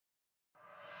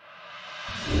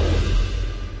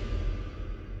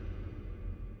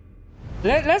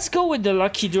Let's go with the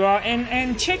lucky draw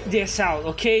and check this out,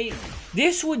 okay?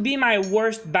 This would be my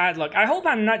worst bad luck. I hope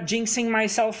I'm not jinxing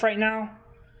myself right now.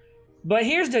 But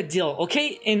here's the deal,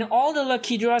 okay? In all the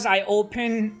lucky draws I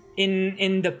open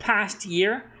in the past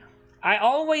year, I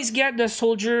always get the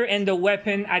soldier and the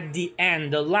weapon at the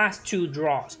end, the last 2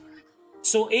 draws.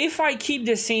 So if I keep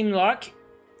the same luck,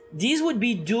 these would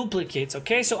be duplicates,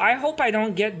 okay? So I hope I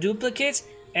don't get duplicates,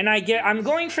 and I'm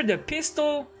going for the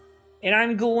pistol, and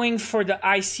I'm going for the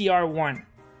ICR-1.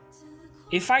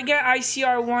 If I get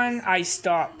ICR-1, I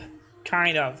stop,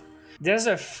 kind of. There's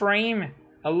a frame,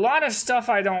 a lot of stuff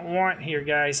I don't want here,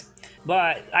 guys.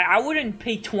 But I wouldn't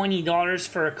pay $20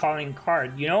 for a calling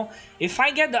card, you know? If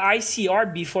I get the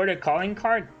ICR before the calling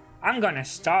card, I'm gonna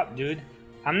stop, dude.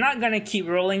 I'm not gonna keep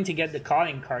rolling to get the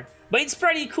calling card. But it's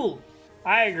pretty cool.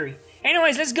 I agree.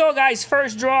 Anyways, let's go, guys.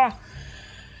 First draw.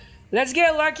 Let's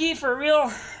get lucky for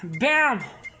real. Bam!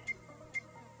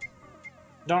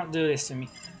 Don't do this to me.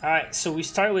 Alright, so we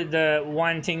start with the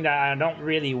one thing that I don't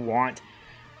really want.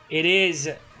 It is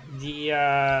the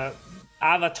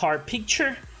avatar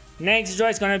picture. Next draw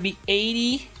is gonna be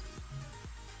 80.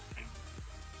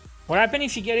 What happened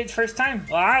if you get it first time?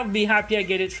 Well, I'll be happy I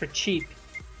get it for cheap.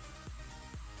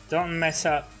 Don't mess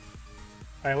up.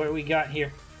 Alright, what do we got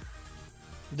here?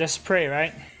 The spray,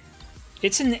 right?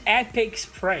 It's an epic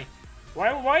spray.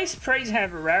 Why sprays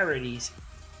have rarities?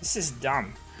 This is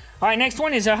dumb. Alright, next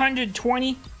one is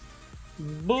 120.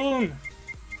 Boom.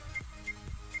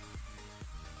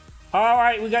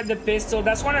 Alright, we got the pistol.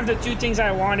 That's one of the 2 things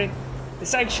I wanted.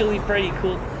 It's actually pretty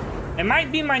cool. It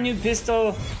might be my new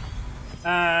pistol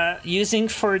using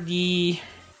for the...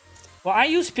 Well, I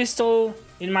use pistol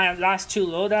in my last 2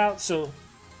 loadouts, so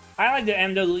I like the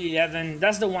MW11.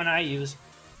 That's the one I use.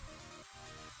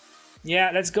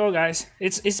 Yeah, let's go, guys.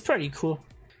 It's pretty cool.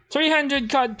 300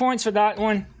 COD points for that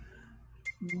one.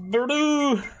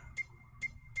 Blue.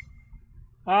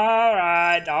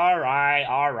 Alright.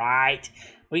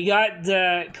 We got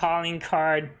the calling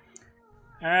card.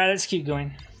 Alright, let's keep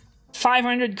going.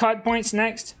 500 COD points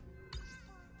next.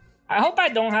 I hope I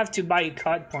don't have to buy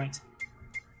COD points.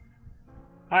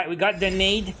 Alright, we got the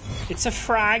nade. It's a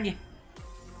frag.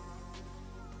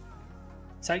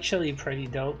 It's actually pretty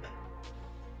dope.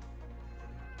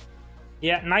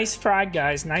 Yeah, nice frag,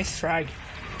 guys. Nice frag.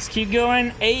 Let's keep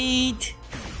going.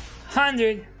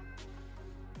 800.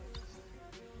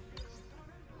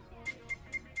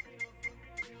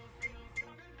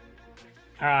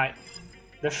 Alright.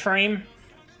 The frame.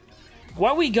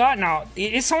 What we got now,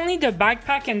 it's only the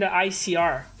backpack and the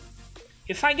ICR.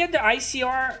 If I get the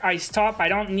ICR, I stop. I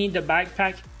don't need the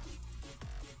backpack.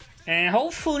 And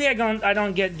hopefully I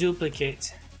don't get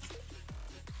duplicates.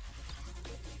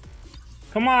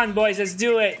 Come on, boys, let's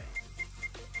do it.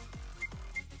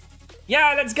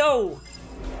 Yeah, let's go.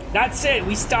 That's it,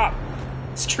 we stop.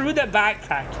 Screw the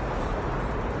backpack.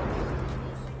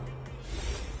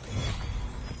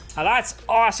 Oh, that's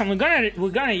awesome. We're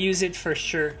gonna use it for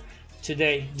sure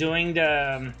today, doing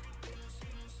the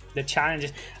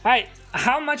challenges. Alright,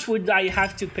 how much would I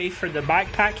have to pay for the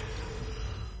backpack?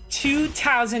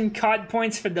 2,000 COD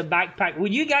points for the backpack.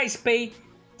 Would you guys pay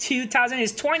 2,000?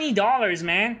 It's $20,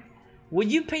 man.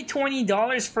 Would you pay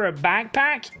 $20 for a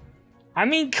backpack? I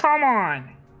mean, come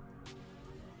on.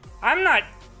 I'm not...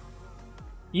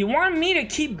 You want me to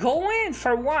keep going?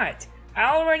 For what?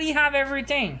 I already have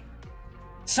everything.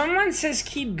 Someone says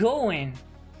keep going.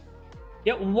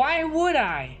 Yeah, why would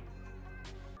I?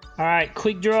 Alright,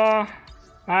 quick draw.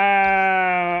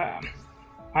 I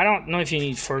don't know if you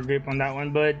need foregrip on that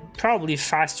one, but probably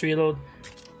fast reload.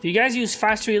 Do you guys use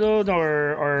fast reload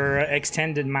or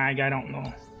extended mag? I don't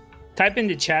know. Type in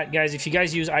the chat, guys, if you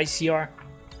guys use ICR.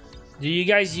 Do you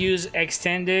guys use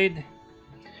extended?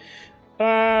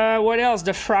 What else?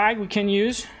 The frag we can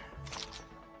use.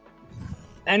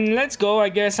 And let's go, I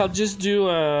guess I'll just do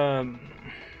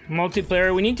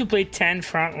multiplayer. We need to play 10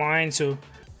 frontline, so...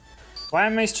 Why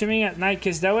am I streaming at night?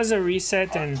 Because that was a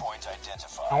reset and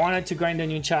I wanted to grind the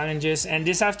new challenges. And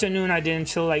this afternoon I didn't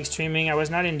feel like streaming. I was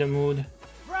not in the mood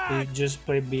to just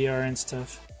play BR and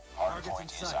stuff.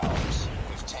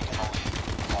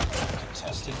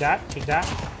 Take that, take that.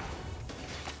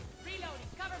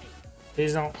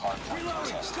 Please don't.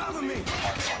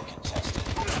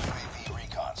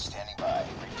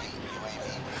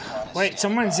 Wait,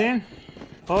 someone's in?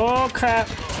 Oh crap.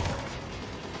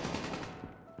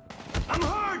 I'm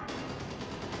hurt.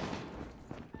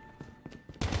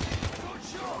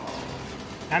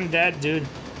 I'm dead, dude.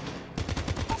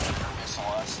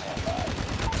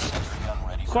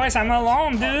 Of course, I'm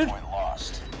alone, dude.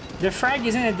 The frag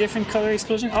isn't a different color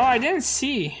explosion. Oh, I didn't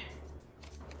see.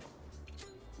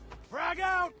 Frag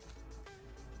out.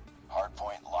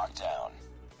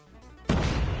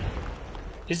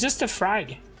 It's just a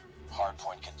frag.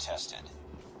 Hardpoint contested.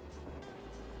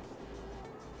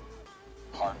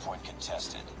 Hardpoint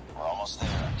contested. We're almost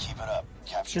there. Keep it up.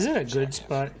 Capture. Is it a objective. good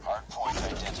spot?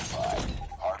 Hardpoint identified.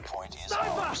 Hardpoint is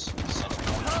ours. Sentry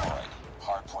deployed.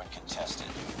 Hardpoint contested.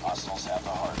 Hostiles have the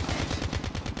hardpoint.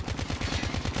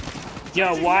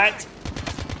 Yo, what?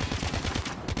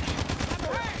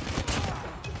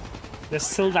 There's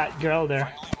still that girl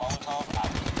there.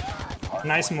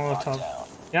 Nice Molotov.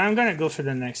 Yeah, I'm gonna go for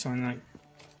the next one. Like,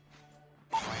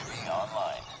 UAV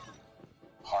online.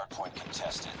 Hardpoint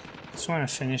contested. just wanna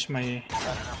finish my.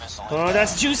 Predator missile. Oh,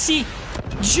 that's juicy!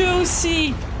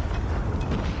 Juicy!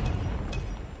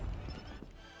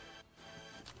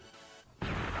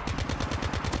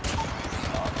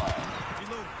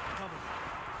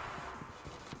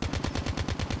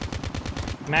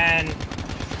 Man,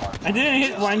 I didn't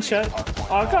hit one shot.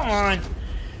 Oh, come on.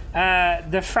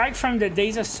 The frag from the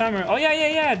Days of Summer. Oh,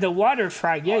 yeah. The water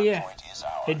frag. Yeah.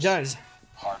 It does.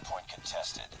 Hardpoint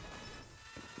contested.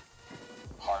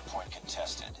 Hardpoint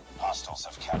contested. Hostiles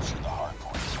have captured the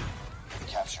hardpoint.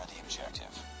 Capture the objective.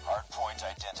 Hardpoint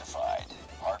identified.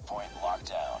 Hardpoint locked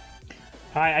down.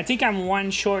 Alright, I think I'm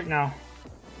one short now.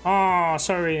 Oh,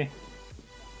 sorry.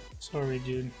 Sorry,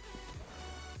 dude.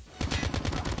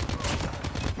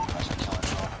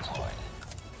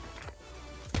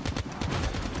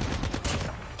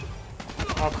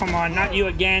 Oh, come on, not you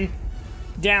again.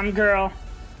 Damn girl.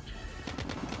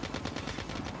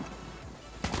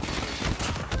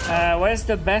 What is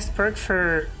the best perk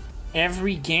for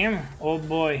every game? Oh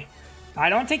boy. I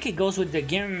don't think it goes with the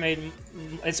game.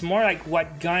 It's more like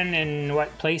what gun and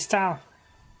what playstyle.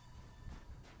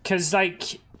 Cause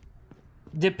like,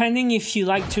 depending if you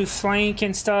like to flank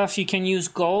and stuff, you can use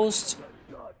Ghost.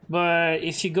 But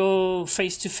if you go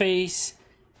face to face,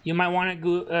 you might want to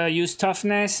go, use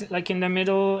Toughness, like in the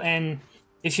middle, and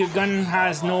if your gun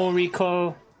has no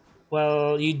recoil,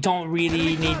 well, you don't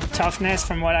really need Toughness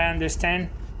from what I understand.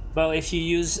 But if you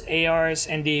use ARs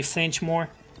and they flinch more,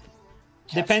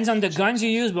 depends on the guns you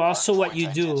use, but also what you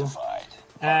do.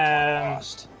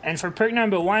 And for perk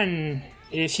number 1,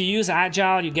 if you use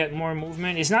Agile, you get more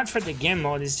movement. It's not for the game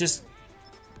mode, it's just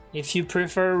if you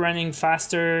prefer running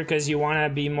faster because you want to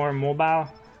be more mobile.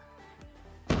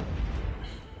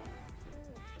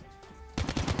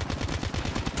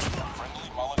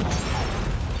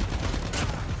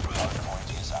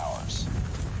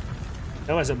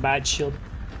 That was a bad shield.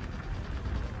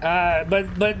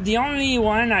 But the only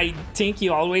one I think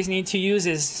you always need to use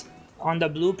is on the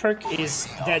blue perk is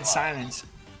Dead Silence.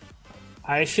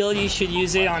 I feel you should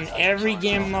use it on every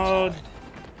game mode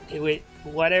with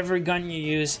whatever gun you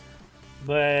use,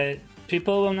 but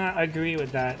people will not agree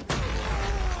with that.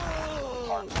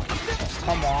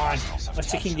 Come on, I was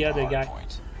taking the other guy.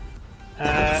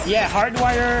 Yeah,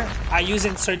 Hardwire I use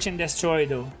in Search and Destroy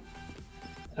though.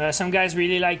 Some guys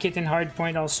really like it in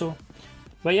Hardpoint also.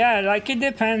 But yeah, like it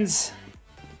depends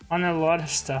on a lot of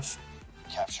stuff.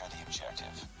 Capture the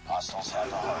objective. Hostiles have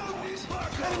the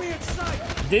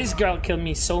hardpoint. This girl killed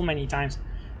me so many times.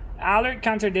 Alert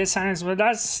counter Dead Silence, well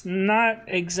that's not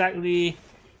exactly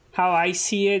how I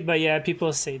see it, but yeah,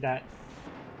 people say that.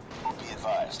 Be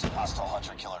advised, hostile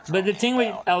hunter killer drone. But the thing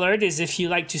with Alert is if you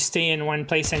like to stay in one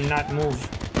place and not move.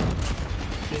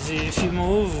 Because if you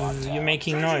move, you're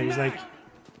making noise. Like,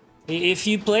 if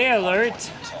you play Alert,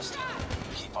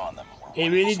 it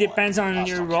really depends on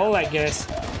your role, I guess.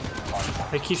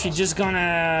 Like if you're just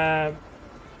gonna...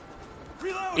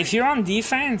 If you're on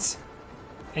defense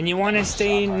and you want to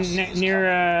stay near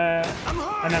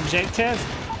an objective,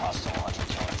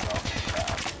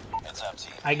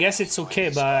 I guess it's okay,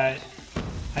 but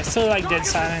I still like Dead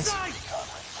Silence.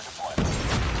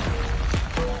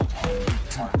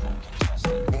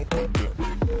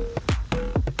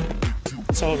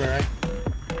 It's over, right?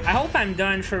 I hope I'm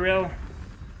done for real.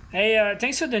 Hey,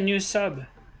 thanks for the new sub.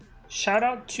 Shout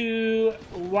out to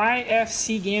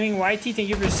YFC Gaming, YT, thank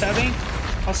you for subbing.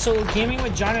 Also, Gaming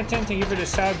with Jonathan, thank you for the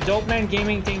sub. Dope Man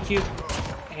Gaming, thank you.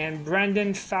 And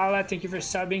Brandon Fala, thank you for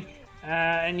subbing.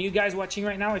 And you guys watching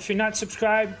right now, if you're not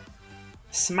subscribed,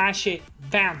 smash it.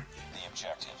 Bam. The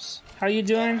objectives. How you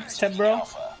doing, step bro?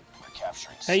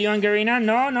 Hey, you on Garena?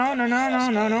 No. No.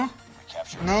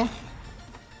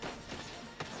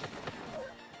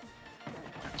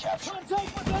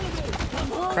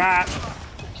 Crap.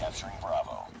 Capturing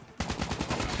Bravo.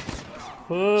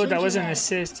 Oh, that was an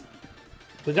assist.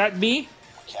 We got B.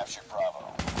 Captured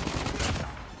Bravo.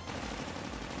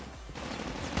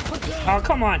 Oh,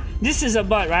 come on. This is a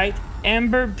bot, right?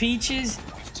 Amber Peaches.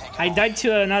 I died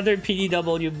to another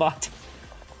PDW bot.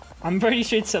 I'm pretty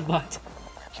sure it's a bot.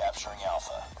 We're capturing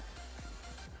Alpha.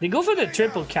 They go for the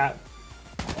triple cap.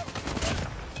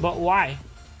 But why?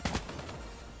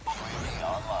 UAV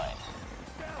online.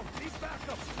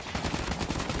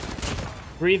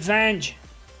 Revenge.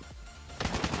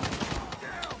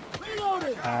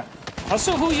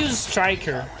 Also, who used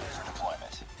Striker? Ready for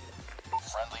deployment.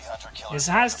 Friendly hunter-killer. This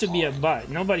has to be a butt.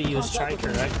 Nobody used Striker,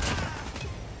 right?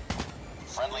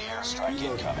 Friendly airstrike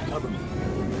incoming. Cover me.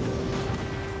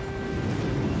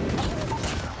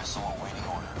 Missile awaiting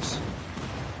orders.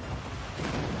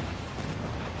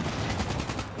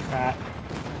 Crap.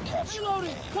 Capture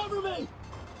Reloading! A. Cover me!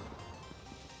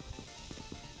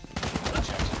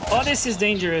 Objective Oh, this is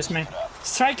dangerous, man.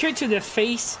 Striker to the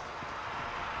face.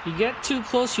 You get too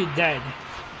close, you're dead.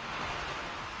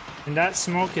 And that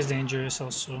smoke is dangerous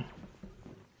also.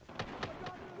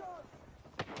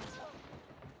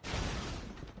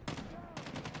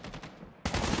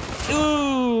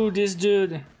 Ooh, this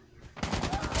dude.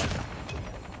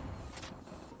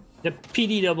 The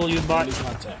PDW bot. Enemy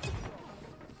contact.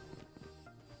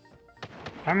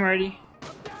 I'm ready.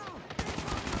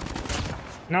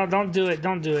 No, don't do it.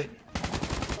 Don't do it.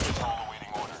 all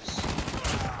awaiting orders.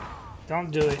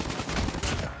 Don't do it.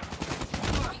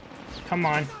 Come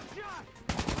on.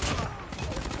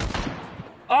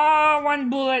 Oh, one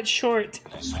bullet short.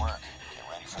 Nice work. Get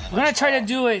ready for the I'm gonna next try to round.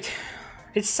 do it.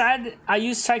 It's sad I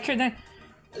use Striker then.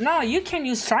 No, you can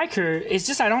use Striker. It's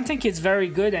just I don't think it's very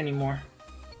good anymore.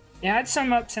 It had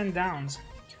some ups and downs.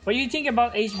 What do you think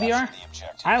about HBR? Capture the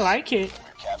objectives. I like it.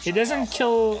 We're capturing It doesn't Alpha.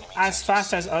 kill Enemy as takes fast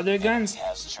C. as other guns, Enemy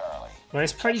has Charlie. but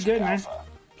it's pretty Capturing good, man. Alpha.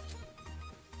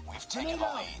 We've taken the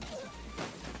lead.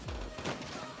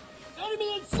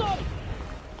 Enemy in sight!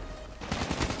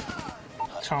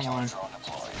 Come on. Drone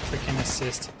deployed. Freaking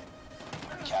assist.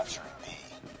 Capturing B.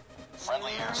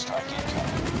 Friendly airstrike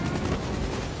incoming.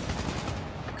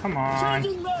 Come on.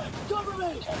 Changing mag! Cover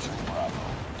me! Capturing Bravo.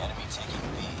 Enemy taking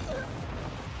B.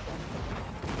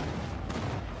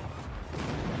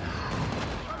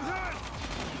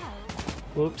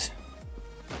 Whoops.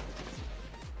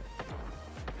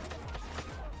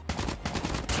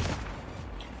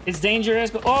 It's dangerous,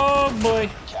 but oh boy.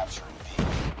 Capturing B.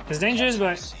 It's dangerous,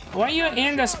 but why are you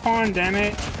in the spawn, damn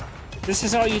it? This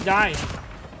is how you die.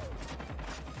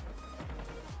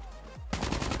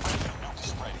 Nuke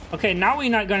is ready. Okay, now we're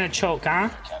not gonna choke, huh?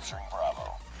 Capturing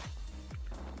Bravo.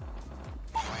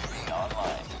 UAV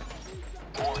online.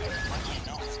 Warning. Friendly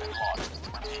nuke has been launched.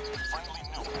 Repeat. Friendly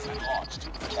nuke has been launched.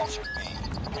 Capture B.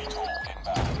 VTOL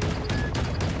inbound.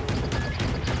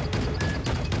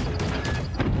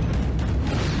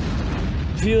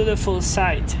 Beautiful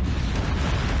sight.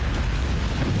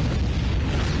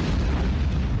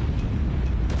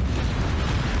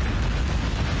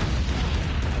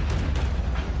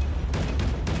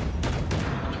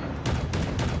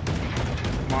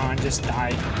 Come on, just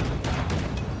die.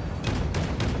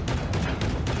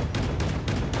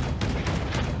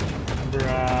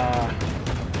 Bruh.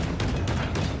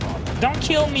 Don't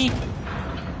kill me.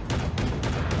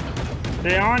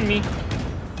 They're on me.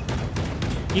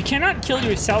 You cannot kill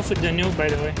yourself with the nuke, by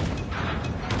the way.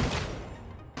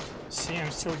 See,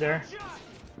 I'm still there.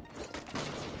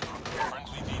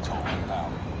 Friendly VTOL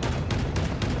inbound.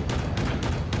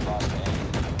 Lost A.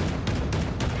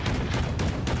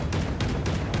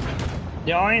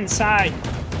 They're all inside.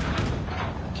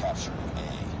 Capturing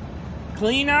A.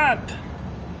 Clean up.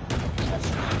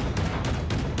 Capturing A.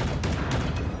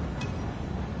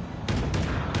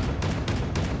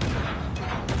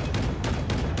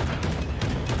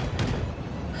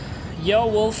 Yo,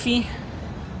 Wolfie.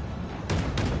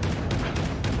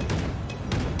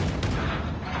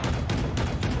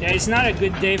 Yeah, it's not a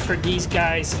good day for these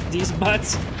guys. These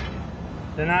butts.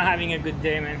 They're not having a good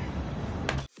day, man.